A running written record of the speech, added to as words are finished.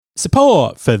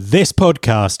Support for this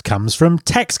podcast comes from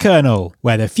TextKernel,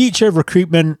 where the future of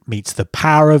recruitment meets the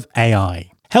power of AI,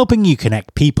 helping you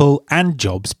connect people and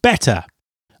jobs better.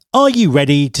 Are you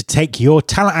ready to take your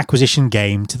talent acquisition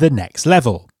game to the next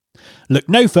level? Look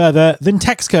no further than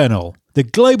TextKernel, the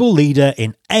global leader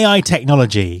in AI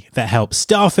technology that helps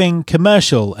staffing,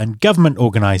 commercial and government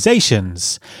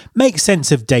organisations make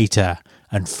sense of data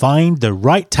and find the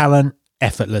right talent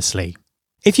effortlessly.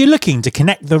 If you're looking to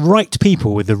connect the right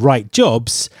people with the right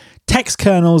jobs,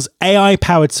 TextKernel's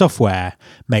AI-powered software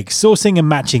makes sourcing and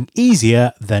matching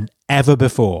easier than ever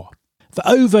before. For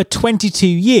over 22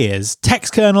 years,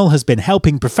 TextKernel has been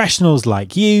helping professionals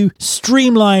like you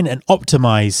streamline and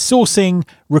optimize sourcing,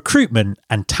 recruitment,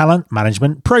 and talent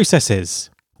management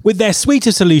processes. With their suite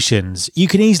of solutions, you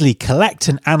can easily collect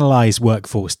and analyze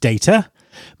workforce data,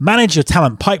 manage your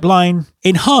talent pipeline,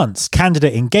 enhance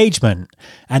candidate engagement,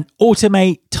 and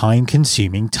automate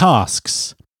time-consuming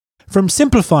tasks. From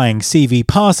simplifying CV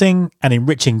parsing and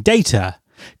enriching data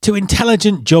to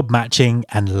intelligent job matching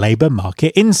and labour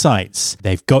market insights,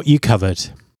 they've got you covered.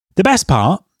 The best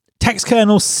part?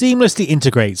 TextKernel seamlessly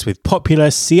integrates with popular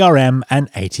CRM and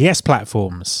ATS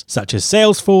platforms such as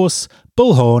Salesforce,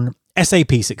 Bullhorn, SAP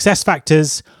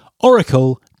SuccessFactors,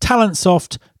 Oracle,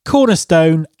 Talentsoft,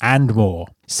 Cornerstone, and more,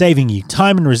 saving you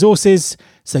time and resources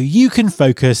so you can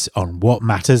focus on what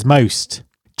matters most.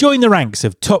 Join the ranks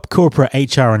of top corporate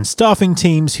HR and staffing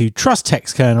teams who trust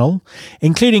TextKernel,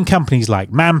 including companies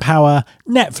like Manpower,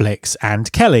 Netflix,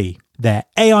 and Kelly. Their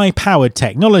AI-powered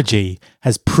technology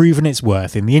has proven its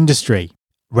worth in the industry.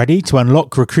 Ready to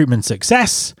unlock recruitment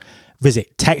success?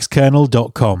 Visit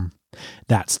textkernel.com.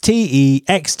 That's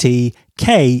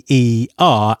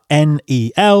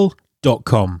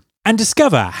TextKernel.com and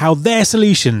discover how their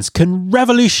solutions can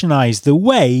revolutionize the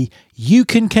way you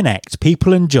can connect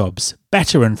people and jobs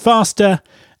better and faster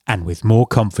and with more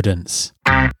confidence.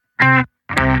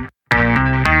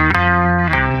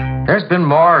 There's been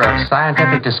more of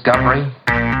scientific discovery,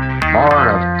 more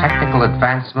of technical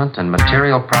advancement and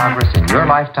material progress in your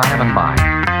lifetime and mine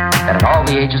than in all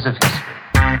the ages of history.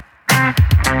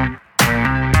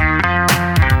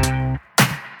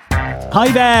 Hi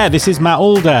there, this is Matt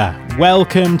Alder.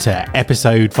 Welcome to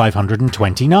episode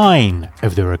 529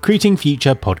 of the Recruiting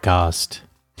Future podcast.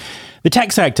 The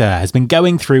tech sector has been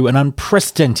going through an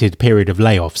unprecedented period of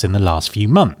layoffs in the last few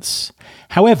months.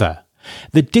 However,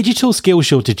 the digital skill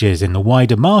shortages in the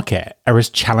wider market are as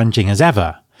challenging as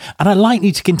ever and are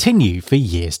likely to continue for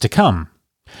years to come.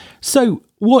 So,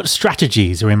 what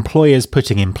strategies are employers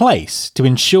putting in place to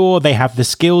ensure they have the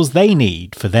skills they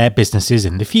need for their businesses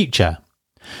in the future?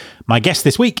 My guest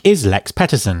this week is Lex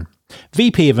Petterson,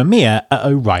 VP of EMEA at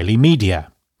O'Reilly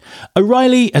Media.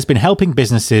 O'Reilly has been helping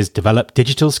businesses develop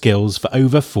digital skills for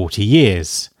over 40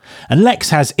 years, and Lex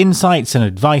has insights and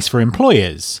advice for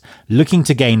employers looking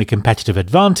to gain a competitive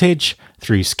advantage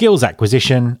through skills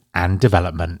acquisition and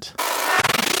development.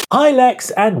 Hi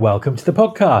Lex, and welcome to the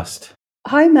podcast.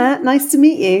 Hi Matt, nice to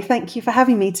meet you. Thank you for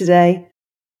having me today.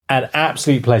 An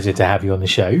absolute pleasure to have you on the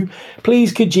show.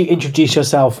 Please, could you introduce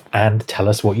yourself and tell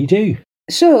us what you do?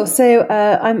 Sure. So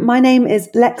my name is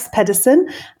Lex Petterson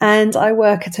and I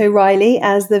work at O'Reilly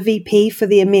as the VP for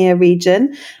the EMEA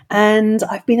region. And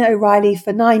I've been at O'Reilly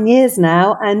for 9 years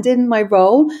now. And in my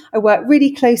role, I work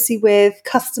really closely with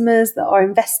customers that are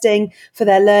investing for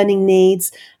their learning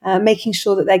needs, making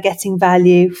sure that they're getting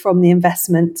value from the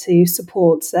investment to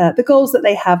support the goals that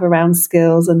they have around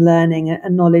skills and learning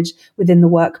and knowledge within the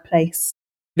workplace.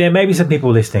 There may be some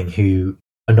people listening who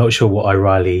are not sure what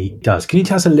O'Reilly does. Can you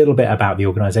tell us a little bit about the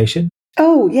organisation?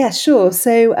 Oh, yeah, sure.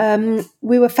 So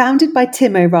we were founded by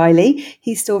Tim O'Reilly.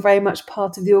 He's still very much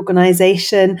part of the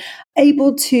organisation,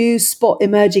 able to spot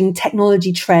emerging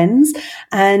technology trends.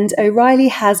 And O'Reilly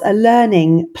has a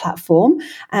learning platform,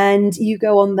 and you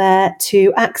go on there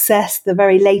to access the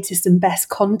very latest and best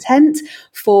content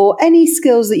for any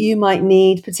skills that you might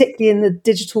need, particularly in the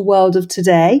digital world of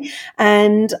today.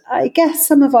 And I guess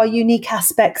some of our unique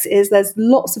aspects is there's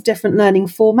lots of different learning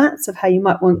formats of how you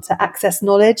might want to access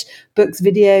knowledge, books,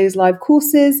 videos, live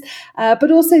courses,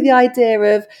 but also the idea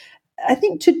of, I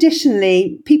think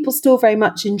traditionally people still very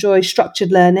much enjoy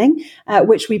structured learning,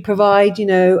 which we provide,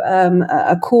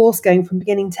 a course going from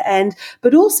beginning to end,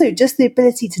 but also just the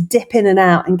ability to dip in and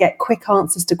out and get quick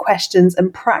answers to questions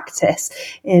and practice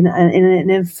in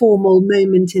an informal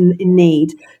moment in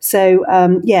need. So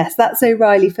yes, that's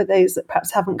O'Reilly for those that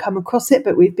perhaps haven't come across it,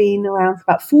 but we've been around for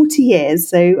about 40 years.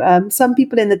 So some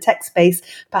people in the tech space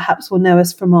perhaps will know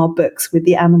us from our books with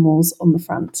the animals on the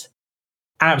front.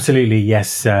 Absolutely,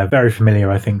 yes. Very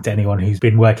familiar, I think, to anyone who's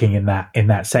been working in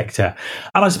that sector.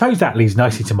 And I suppose that leads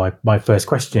nicely to my first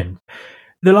question.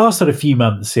 The last sort of few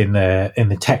months in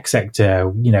the tech sector,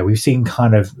 we've seen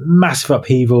kind of massive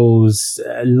upheavals,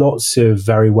 lots of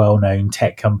very well-known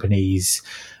tech companies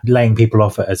laying people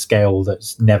off at a scale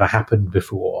that's never happened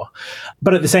before.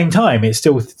 But at the same time, it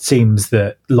still seems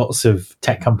that lots of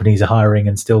tech companies are hiring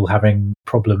and still having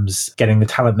problems getting the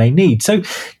talent they need. So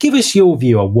give us your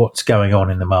view on what's going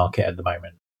on in the market at the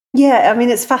moment. Yeah, I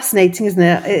mean, it's fascinating, isn't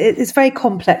it? It's very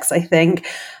complex, I think.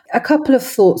 A couple of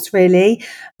thoughts, really.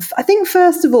 I think,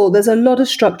 first of all, there's a lot of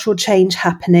structural change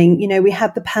happening. We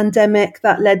had the pandemic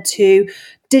that led to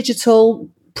digital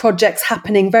projects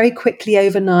happening very quickly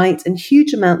overnight, and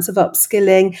huge amounts of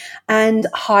upskilling and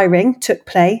hiring took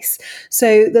place.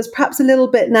 So there's perhaps a little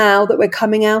bit now that we're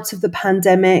coming out of the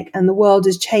pandemic and the world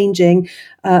is changing.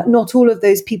 Not all of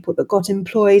those people that got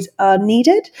employed are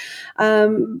needed.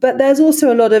 But there's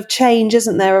also a lot of change,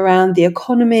 isn't there, around the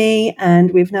economy.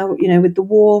 And we've now, with the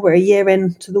war, we're a year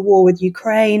into the war with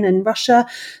Ukraine and Russia.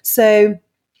 So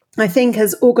I think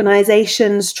as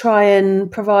organisations try and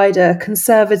provide a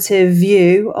conservative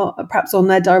view, perhaps on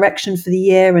their direction for the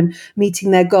year and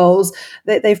meeting their goals,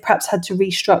 they've perhaps had to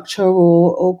restructure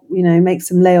or make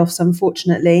some layoffs,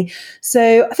 unfortunately.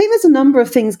 So I think there's a number of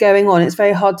things going on. It's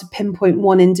very hard to pinpoint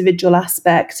one individual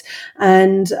aspect.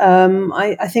 And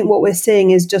I think what we're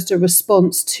seeing is just a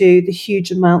response to the huge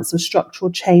amounts of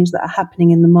structural change that are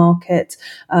happening in the market,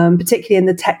 particularly in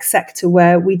the tech sector,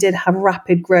 where we did have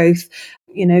rapid growth,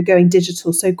 going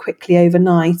digital so quickly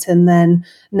overnight. And then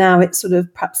now it's sort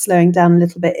of perhaps slowing down a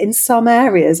little bit in some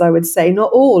areas, I would say,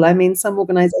 not all. I mean, some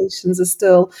organizations are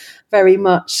still very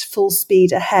much full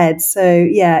speed ahead. So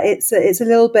yeah, it's a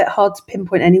little bit hard to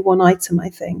pinpoint any one item, I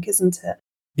think, isn't it?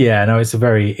 Yeah, no, it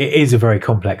is a very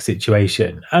complex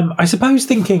situation. I suppose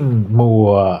thinking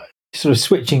more, sort of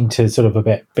switching to sort of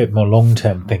a bit more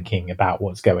long-term thinking about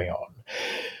what's going on.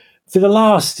 For the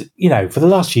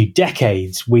last few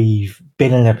decades, we've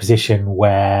been in a position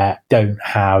where don't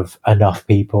have enough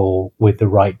people with the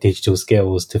right digital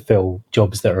skills to fill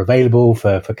jobs that are available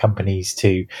for companies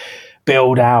to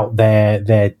build out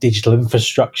their digital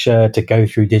infrastructure, to go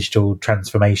through digital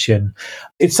transformation.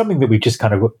 It's something that we've just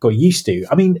kind of got used to.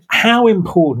 I mean, how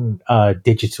important are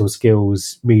digital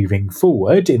skills moving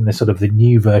forward in the sort of the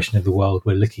new version of the world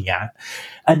we're looking at?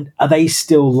 And are they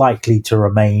still likely to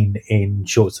remain in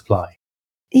short supply?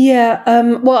 Yeah,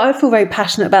 well, I feel very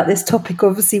passionate about this topic,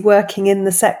 obviously working in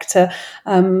the sector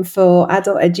for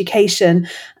adult education.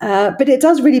 But it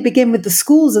does really begin with the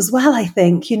schools as well, I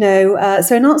think, so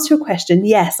in answer to your question,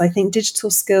 yes, I think digital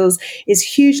skills is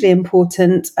hugely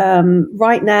important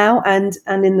right now and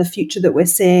in the future that we're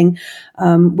seeing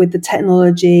with the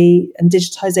technology and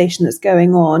digitization that's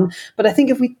going on. But I think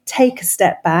if we take a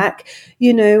step back,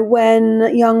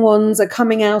 when young ones are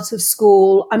coming out of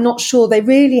school, I'm not sure they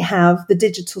really have the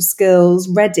digital skills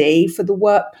ready for the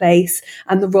workplace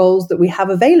and the roles that we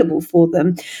have available for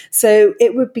them. So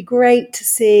it would be great to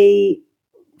see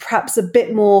perhaps a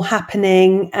bit more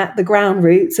happening at the ground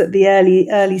roots, at the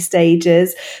early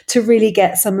stages, to really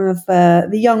get some of the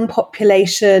young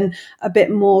population a bit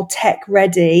more tech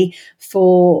ready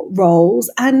for roles,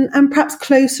 and perhaps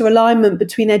closer alignment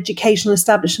between educational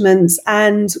establishments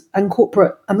and the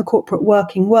corporate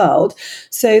working world,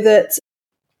 so that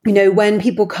when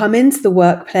people come into the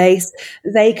workplace,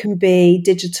 they can be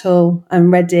digital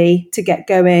and ready to get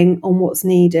going on what's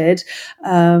needed.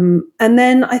 And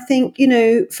then I think,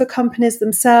 for companies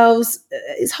themselves,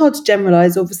 it's hard to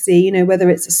generalize, obviously, whether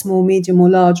it's a small, medium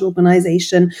or large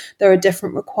organization, there are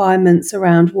different requirements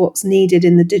around what's needed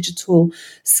in the digital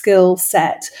skill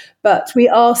set. But we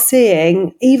are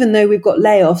seeing, even though we've got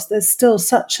layoffs, there's still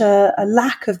such a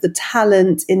lack of the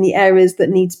talent in the areas that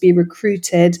need to be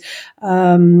recruited,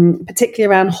 particularly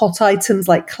around hot items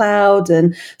like cloud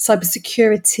and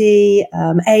cybersecurity,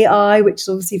 AI, which is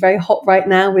obviously very hot right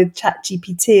now with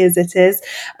ChatGPT as it is.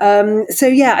 So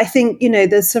yeah, I think,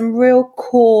 there's some real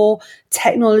core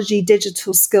technology,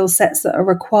 digital skill sets that are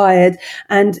required.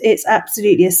 And it's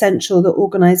absolutely essential that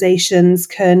organizations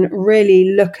can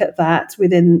really look at that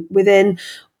within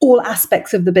all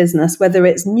aspects of the business, whether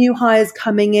it's new hires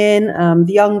coming in,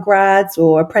 the young grads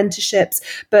or apprenticeships,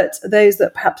 but those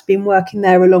that perhaps been working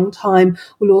there a long time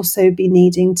will also be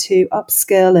needing to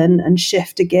upskill and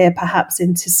shift a gear perhaps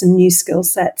into some new skill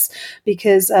sets,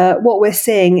 because what we're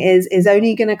seeing is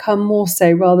only going to come more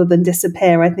so rather than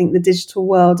disappear. I think the digital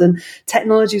world and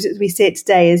technologies as we see it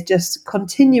today is just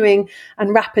continuing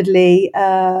and rapidly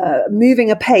moving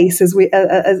apace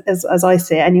as I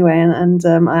see it anyway, and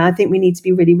I think we need to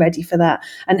be really ready for that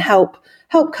and help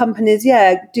companies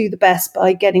do the best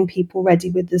by getting people ready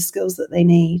with the skills that they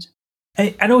need.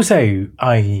 And also,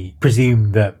 I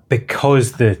presume that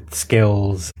because the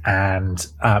skills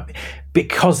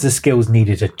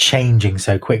needed are changing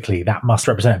so quickly, that must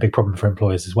represent a big problem for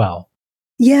employers as well.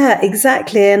 Yeah,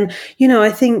 exactly. And,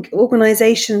 I think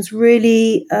organizations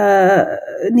really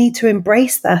need to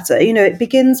embrace that. It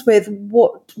begins with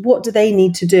what do they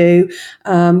need to do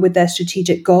with their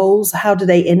strategic goals? How do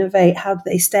they innovate? How do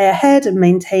they stay ahead and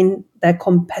maintain their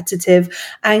competitive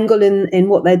angle in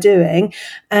what they're doing?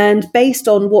 And based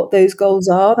on what those goals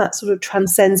are, that sort of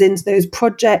transcends into those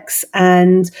projects,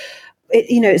 and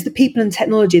it's the people and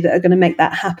technology that are going to make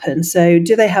that happen. So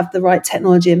do they have the right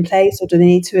technology in place, or do they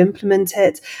need to implement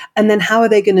it? And then how are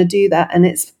they going to do that? And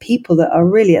it's people that are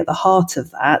really at the heart of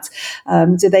that.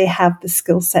 Do they have the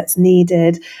skill sets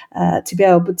needed to be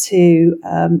able to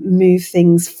move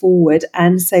things forward?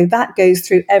 And so that goes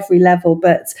through every level,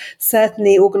 but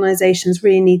certainly organizations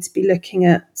really need to be looking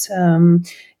at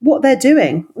what they're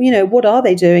doing. What are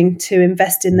they doing to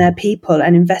invest in their people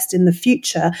and invest in the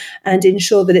future and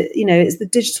ensure that it's the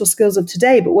digital skills of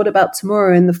today, but what about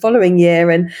tomorrow and the following year?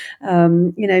 And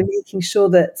making sure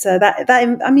that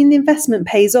the investment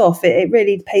pays off. It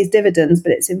really pays dividends,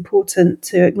 but it's important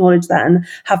to acknowledge that and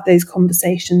have those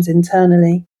conversations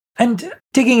internally. And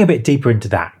digging a bit deeper into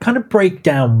that, kind of break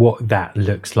down what that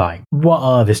looks like. What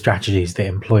are the strategies that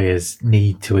employers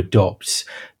need to adopt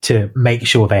to make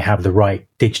sure they have the right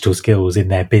digital skills in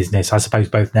their business, I suppose,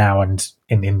 both now and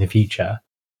in the future?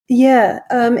 Yeah,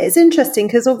 it's interesting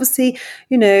because obviously,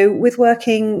 with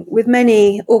working with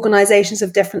many organizations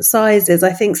of different sizes,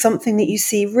 I think something that you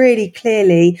see really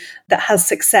clearly that has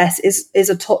success is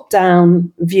a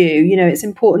top-down view. It's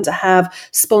important to have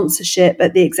sponsorship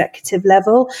at the executive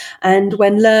level. And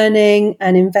when learning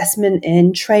and investment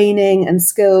in training and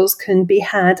skills can be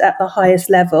had at the highest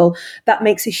level, that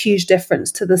makes a huge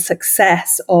difference to the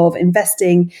success of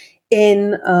investing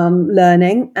in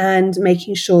learning and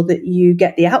making sure that you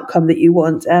get the outcome that you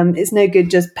want. It's no good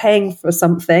just paying for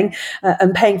something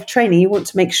and paying for training. You want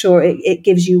to make sure it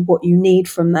gives you what you need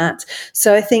from that.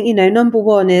 So I think, number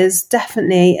one is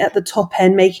definitely at the top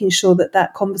end, making sure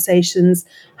that conversation's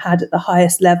had at the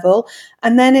highest level.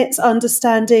 And then it's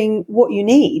understanding what you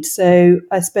need. So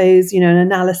I suppose, an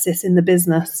analysis in the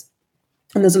business.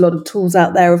 And there's a lot of tools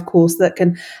out there, of course, that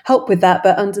can help with that,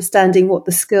 but understanding what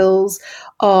the skills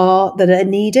are that are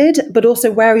needed, but also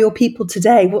where are your people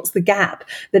today? What's the gap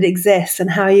that exists,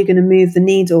 and how are you going to move the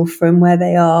needle from where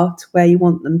they are to where you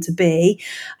want them to be?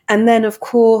 And then, of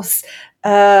course,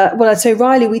 at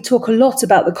O'Reilly, we talk a lot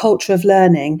about the culture of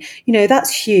learning. That's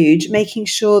huge, making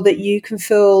sure that you can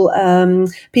feel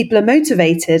people are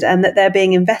motivated and that they're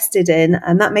being invested in,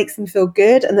 and that makes them feel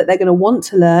good and that they're going to want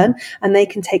to learn and they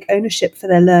can take ownership for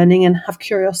their learning and have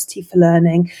curiosity for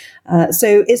learning.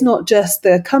 So it's not just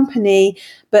the company,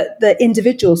 but the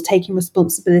individuals taking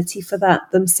responsibility for that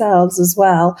themselves as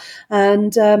well,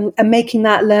 and making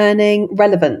that learning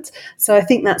relevant. So I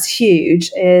think that's huge,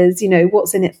 is,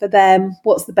 what's in it for them,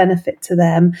 what's the benefit to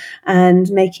them, and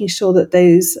making sure that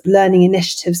those learning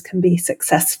initiatives can be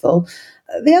successful.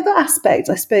 The other aspect,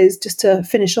 I suppose, just to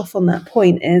finish off on that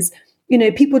point, is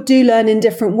people do learn in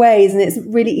different ways, and it's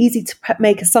really easy to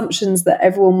make assumptions that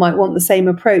everyone might want the same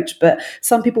approach. But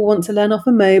some people want to learn off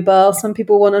a mobile, some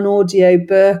people want an audio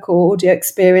book or audio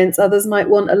experience, others might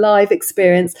want a live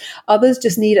experience, others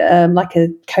just need like a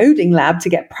coding lab to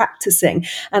get practicing.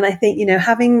 And I think,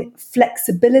 having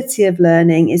flexibility of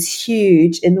learning is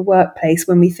huge in the workplace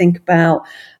when we think about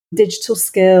digital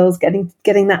skills,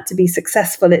 getting that to be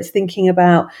successful. It's thinking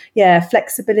about,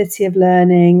 flexibility of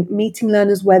learning, meeting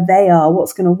learners where they are,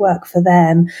 what's going to work for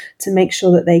them to make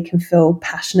sure that they can feel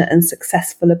passionate and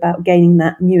successful about gaining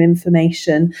that new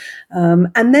information.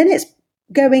 And then it's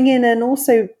going in and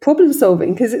also problem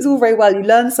solving, because it's all very well you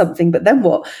learn something, but then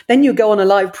what? Then you go on a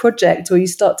live project or you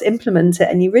start to implement it,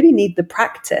 and you really need the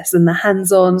practice and the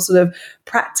hands-on sort of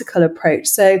practical approach.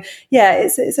 So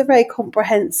it's a very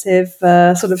comprehensive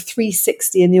sort of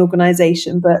 360 in the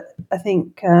organization, but I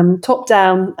think top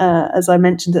down, as I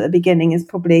mentioned at the beginning, is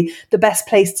probably the best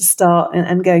place to start,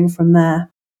 and going from there.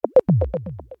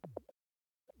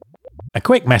 A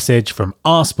quick message from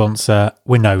our sponsor,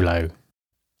 Wonolo.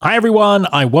 Hi everyone,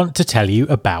 I want to tell you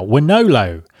about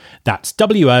Wonolo. That's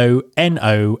Wonolo.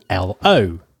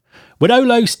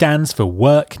 Wonolo stands for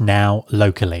Work Now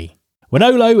Locally.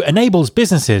 Wonolo enables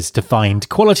businesses to find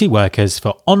quality workers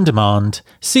for on-demand,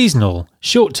 seasonal,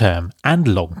 short-term and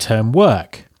long-term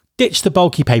work. Ditch the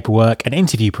bulky paperwork and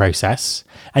interview process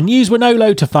and use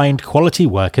Wonolo to find quality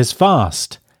workers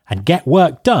fast and get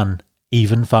work done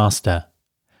even faster.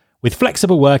 With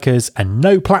flexible workers and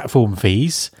no platform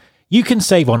fees, you can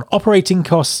save on operating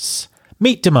costs,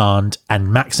 meet demand, and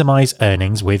maximize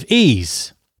earnings with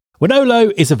ease.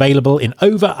 Wonolo is available in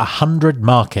over 100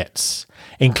 markets,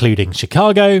 including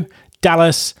Chicago,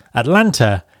 Dallas,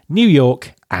 Atlanta, New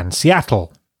York, and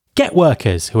Seattle. Get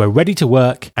workers who are ready to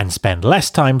work and spend less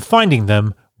time finding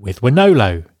them with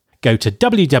Wonolo. Go to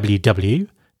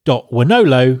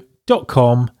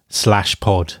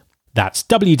www.wonolo.com/pod. That's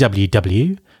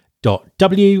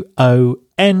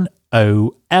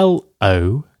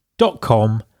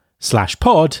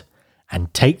www.wonolo.com/pod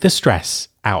and take the stress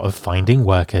out of finding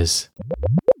workers.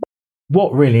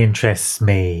 What really interests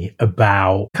me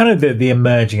about kind of the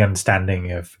emerging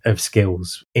understanding of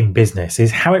skills in business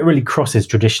is how it really crosses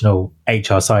traditional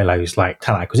HR silos like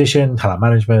talent acquisition, talent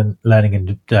management, learning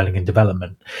and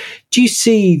development. Do you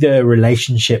see the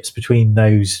relationships between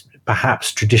those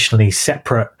perhaps traditionally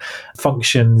separate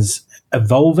functions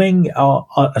evolving?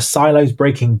 Are silos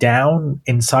breaking down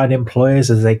inside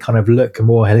employers as they kind of look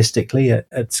more holistically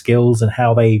at skills and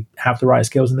how they have the right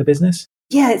skills in the business?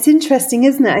 Yeah, it's interesting,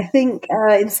 isn't it? I think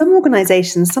in some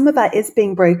organizations, some of that is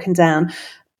being broken down.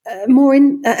 More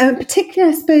in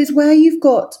particularly, I suppose, where you've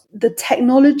got the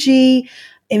technology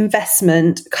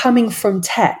investment coming from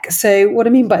tech. So what I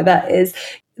mean by that is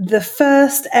the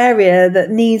first area that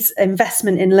needs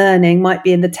investment in learning might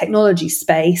be in the technology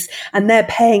space, and they're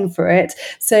paying for it.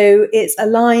 So it's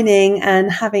aligning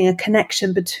and having a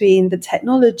connection between the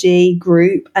technology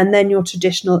group and then your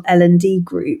traditional L&D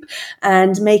group,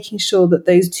 and making sure that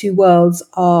those two worlds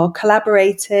are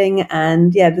collaborating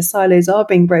and the silos are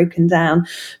being broken down.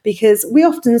 Because we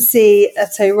often see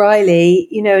at O'Reilly,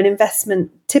 an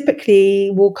investment typically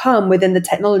will come within the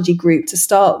technology group to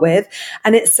start with,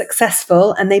 and it's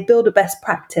successful and they build a best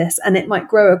practice, and it might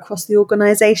grow across the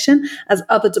organization as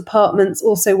other departments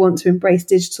also want to embrace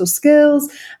digital skills.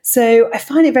 So I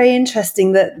find it very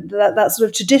interesting that sort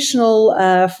of traditional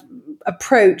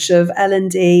approach of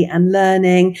L&D and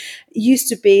learning used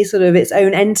to be sort of its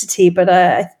own entity, but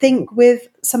I think with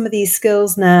some of these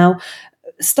skills now,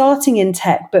 starting in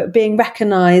tech, but being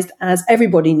recognized as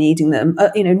everybody needing them.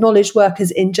 Knowledge workers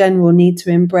in general need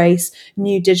to embrace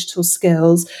new digital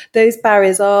skills. Those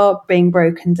barriers are being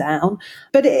broken down.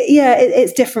 But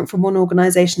it's different from one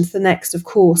organization to the next, of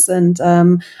course. And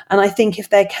I think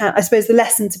if there can, I suppose the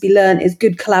lesson to be learned is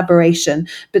good collaboration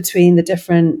between the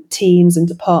different teams and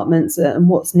departments and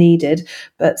what's needed.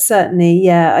 But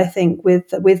certainly, I think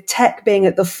with tech being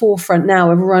at the forefront now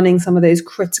of running some of those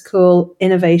critical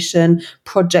innovation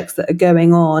projects that are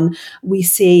going on, we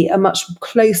see a much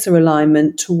closer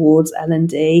alignment towards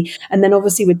L&D. And then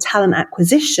obviously with talent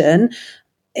acquisition,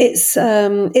 it's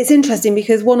interesting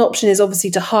because one option is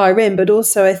obviously to hire in, but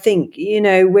also I think,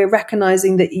 we're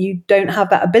recognizing that you don't have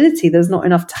that ability. There's not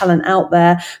enough talent out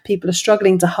there. People are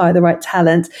struggling to hire the right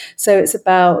talent. So it's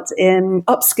about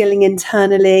upskilling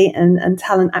internally and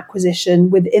talent acquisition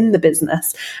within the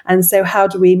business. And so how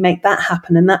do we make that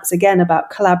happen? And that's again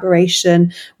about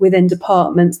collaboration within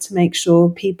departments to make sure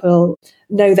people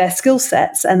know their skill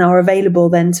sets and are available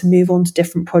then to move on to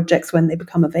different projects when they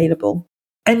become available.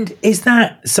 And is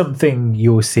that something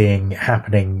you're seeing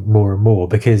happening more and more?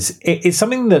 Because it's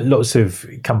something that lots of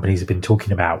companies have been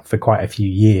talking about for quite a few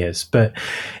years, but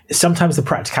sometimes the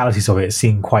practicalities of it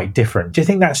seem quite different. Do you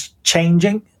think that's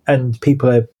changing and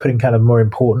people are putting kind of more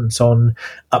importance on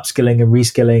upskilling and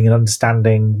reskilling and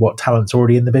understanding what talent's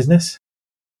already in the business?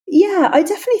 Yeah, I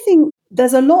definitely think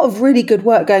there's a lot of really good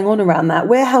work going on around that.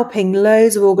 We're helping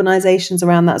loads of organizations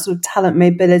around that sort of talent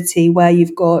mobility where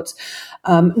you've got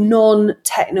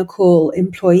non-technical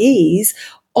employees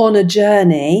on a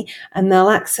journey, and they'll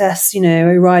access,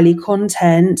 O'Reilly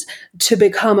content to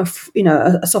become a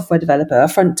software developer, a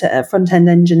front-end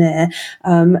engineer,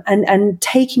 and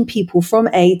taking people from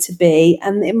A to B,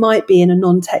 and it might be in a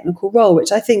non-technical role,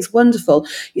 which I think is wonderful.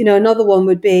 Another one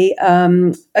would be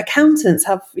accountants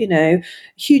have,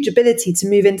 huge ability to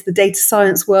move into the data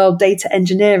science world, data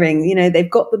engineering.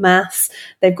 They've got the maths,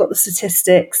 they've got the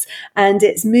statistics, and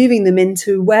it's moving them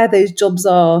into where those jobs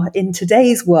are in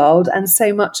today's world, and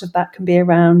so much of that can be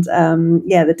around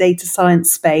the data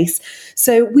science space.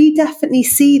 So we definitely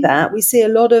see that. We see a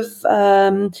lot of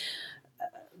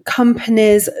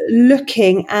companies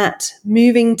looking at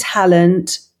moving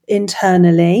talent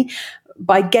internally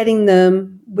by getting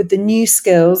them with the new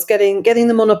skills, getting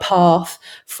them on a path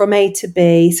from A to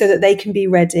B so that they can be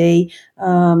ready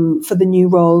for the new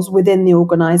roles within the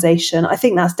organisation. I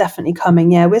think that's definitely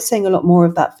coming. Yeah, we're seeing a lot more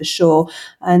of that for sure,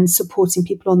 and supporting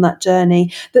people on that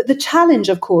journey. The challenge,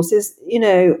 of course, is,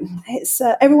 it's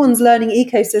everyone's learning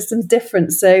ecosystem's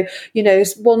different. So,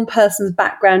 one person's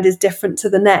background is different to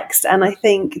the next. And I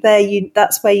think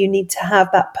that's where you need to have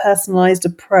that personalised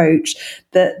approach,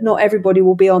 that not everybody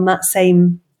will be on that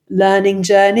same learning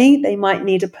journey. They might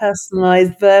need a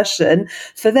personalized version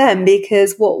for them,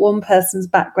 because what one person's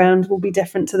background will be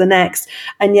different to the next,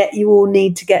 and yet you all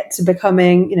need to get to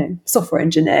becoming, software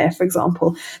engineer, for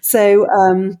example. So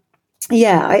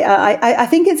I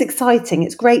think it's exciting.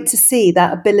 It's great to see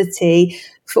that ability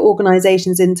for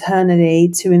organizations internally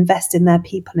to invest in their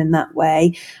people in that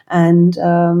way, and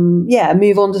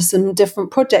move on to some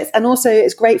different projects. And also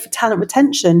it's great for talent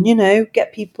retention,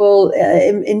 get people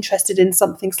interested in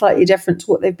something slightly different to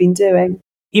what they've been doing.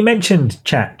 You mentioned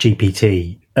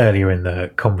ChatGPT earlier in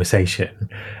the conversation.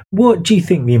 What do you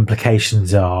think the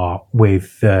implications are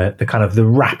with the kind of the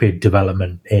rapid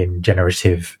development in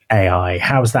generative AI?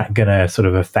 How's that going to sort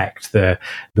of affect the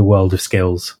world of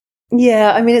skills?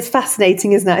 Yeah, I mean, it's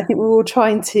fascinating, isn't it? I think we're all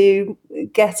trying to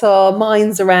get our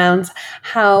minds around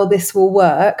how this will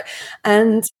work.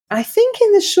 And I think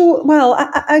in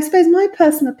the I suppose my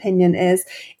personal opinion is,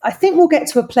 I think we'll get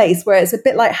to a place where it's a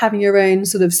bit like having your own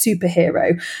sort of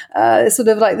superhero, sort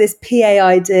of like this PA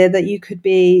idea that you could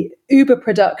be uber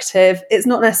productive. It's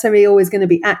not necessarily always going to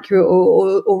be accurate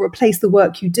or replace the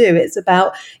work you do. It's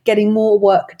about getting more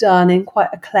work done in quite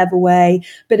a clever way,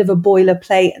 bit of a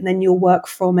boilerplate, and then you'll work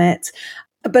from it.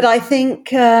 But I think,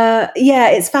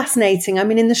 it's fascinating. I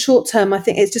mean, in the short term, I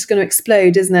think it's just going to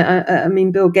explode, isn't it? I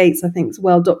mean, Bill Gates, I think, is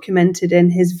well documented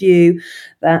in his view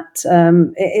that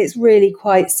it's really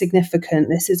quite significant.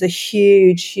 This is a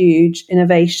huge, huge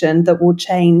innovation that will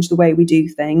change the way we do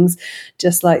things,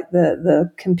 just like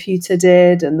the computer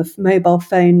did and the mobile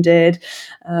phone did.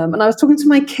 And I was talking to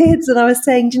my kids and I was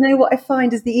saying, do you know what I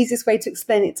find is the easiest way to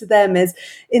explain it to them is,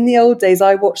 in the old days,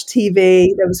 I watched TV,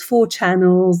 there was 4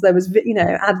 channels, there was,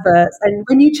 adverts. And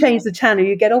when you change the channel,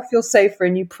 you get off your sofa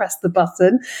and you press the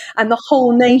button and the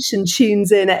whole nation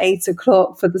tunes in at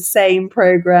 8:00 for the same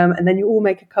program. And then you all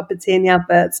make a cup of tea in the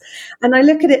adverts. And I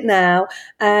look at it now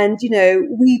and,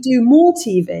 we do more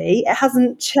TV. It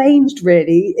hasn't changed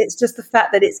really. It's just the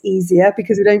fact that it's easier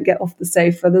because we don't get off the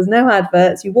sofa. There's no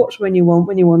adverts. You watch when you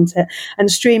want it.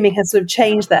 And streaming has sort of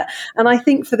changed that. And I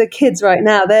think for the kids right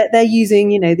now, they're using,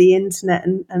 the internet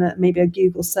and maybe a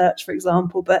Google search, for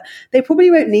example, but they probably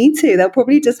won't need to. They'll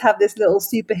probably just have this little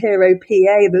superhero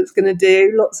PA that's going to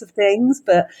do lots of things.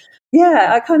 But yeah,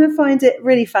 I kind of find it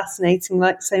really fascinating,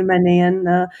 like so many. And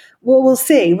we'll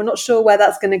see. We're not sure where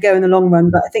that's going to go in the long run.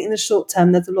 But I think in the short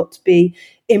term, there's a lot to be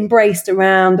embraced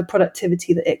around the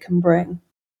productivity that it can bring.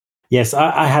 Yes,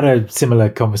 I had a similar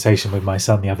conversation with my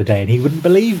son the other day, and he wouldn't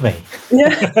believe me.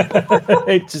 Yeah.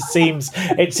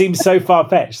 It seems so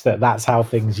far-fetched that that's how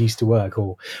things used to work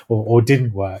or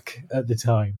didn't work at the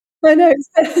time. I know.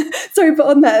 Sorry, but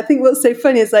on that, I think what's so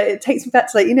funny is it takes me back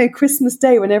to Christmas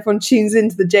Day when everyone tunes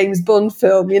into the James Bond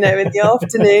film, in the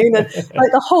afternoon, and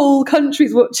the whole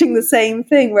country's watching the same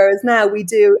thing. Whereas now we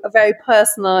do a very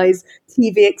personalised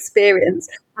TV experience.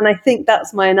 And I think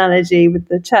that's my analogy with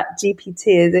the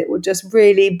ChatGPT, is it will just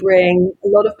really bring a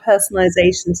lot of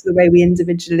personalisation to the way we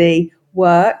individually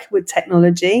work with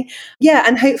technology. Yeah,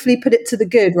 and hopefully put it to the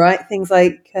good, right? Things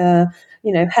like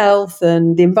health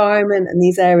and the environment and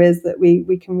these areas that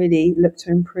we can really look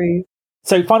to improve.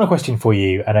 So final question for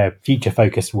you, and a future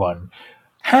focused one.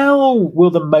 How will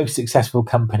the most successful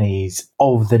companies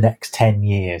of the next 10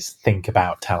 years think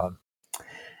about talent?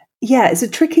 Yeah, it's a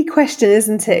tricky question,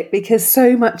 isn't it? Because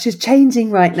so much is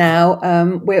changing right now.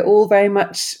 We're all very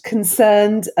much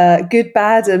concerned, good,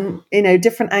 bad, and,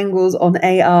 different angles on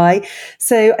AI.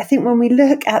 So I think when we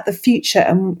look at the future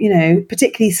and,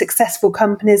 particularly successful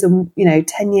companies and,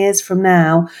 10 years from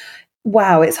now,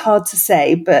 wow, it's hard to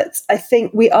say, but I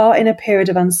think we are in a period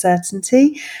of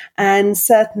uncertainty, and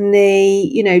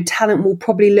certainly, talent will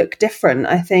probably look different.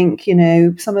 I think,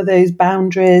 some of those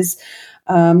boundaries,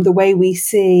 the way we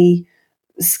see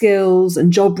skills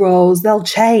and job roles, they'll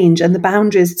change, and the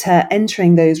boundaries to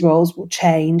entering those roles will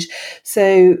change.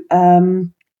 So,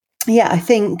 I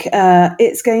think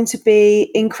it's going to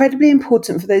be incredibly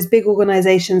important for those big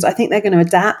organizations. I think they're going to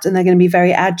adapt and they're going to be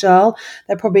very agile.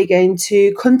 They're probably going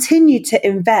to continue to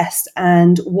invest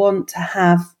and want to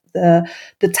have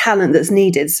the talent that's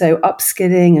needed. So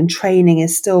upskilling and training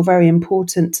is still very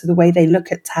important to the way they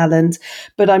look at talent.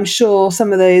 But I'm sure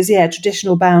some of those,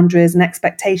 traditional boundaries and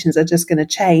expectations are just going to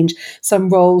change. Some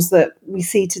roles that we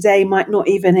see today might not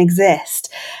even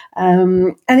exist.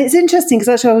 And it's interesting because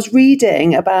actually I was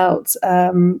reading about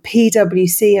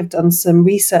PwC have done some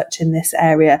research in this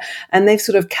area, and they've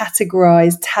sort of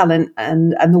categorized talent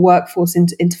and the workforce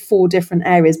into 4 different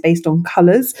areas based on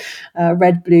colors,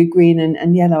 red, blue, green,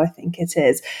 and yellow, I think it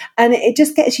is. And it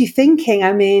just gets you thinking,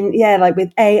 I mean, like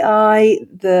with AI,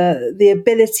 the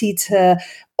ability to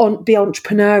be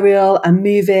entrepreneurial and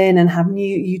move in and have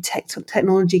new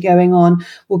technology going on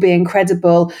will be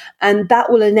incredible. And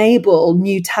that will enable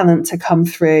new talent to come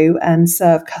through and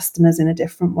serve customers in a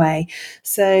different way.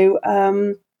 So,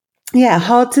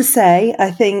 hard to say.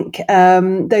 I think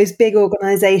those big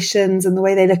organizations and the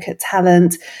way they look at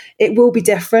talent, it will be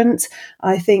different.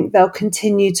 I think they'll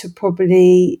continue to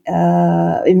probably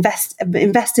invest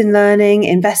in learning,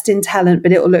 invest in talent,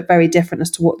 but it will look very different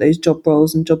as to what those job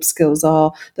roles and job skills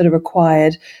are that are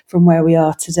required from where we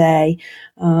are today.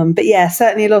 But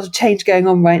certainly a lot of change going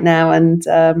on right now. And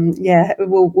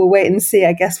we'll wait and see,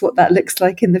 I guess, what that looks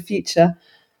like in the future.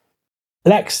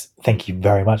 Lex, thank you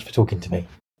very much for talking to me.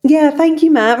 Yeah, thank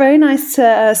you, Matt. Very nice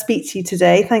to speak to you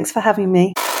today. Thanks for having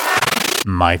me.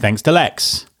 My thanks to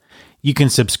Lex. You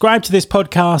can subscribe to this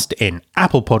podcast in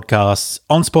Apple Podcasts,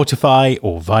 on Spotify,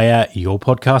 or via your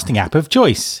podcasting app of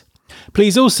choice.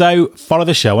 Please also follow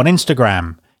the show on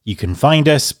Instagram. You can find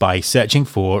us by searching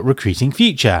for Recruiting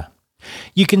Future.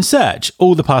 You can search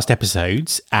all the past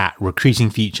episodes at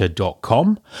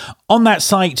recruitingfuture.com. On that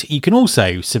site, you can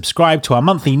also subscribe to our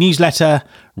monthly newsletter,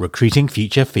 Recruiting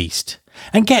Future Feast,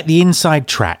 and get the inside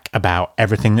track about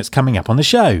everything that's coming up on the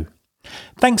show.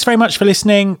 Thanks very much for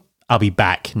listening. I'll be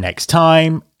back next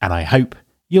time, and I hope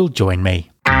you'll join me.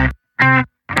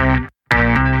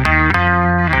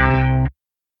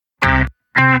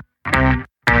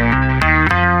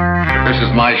 This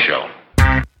is my show.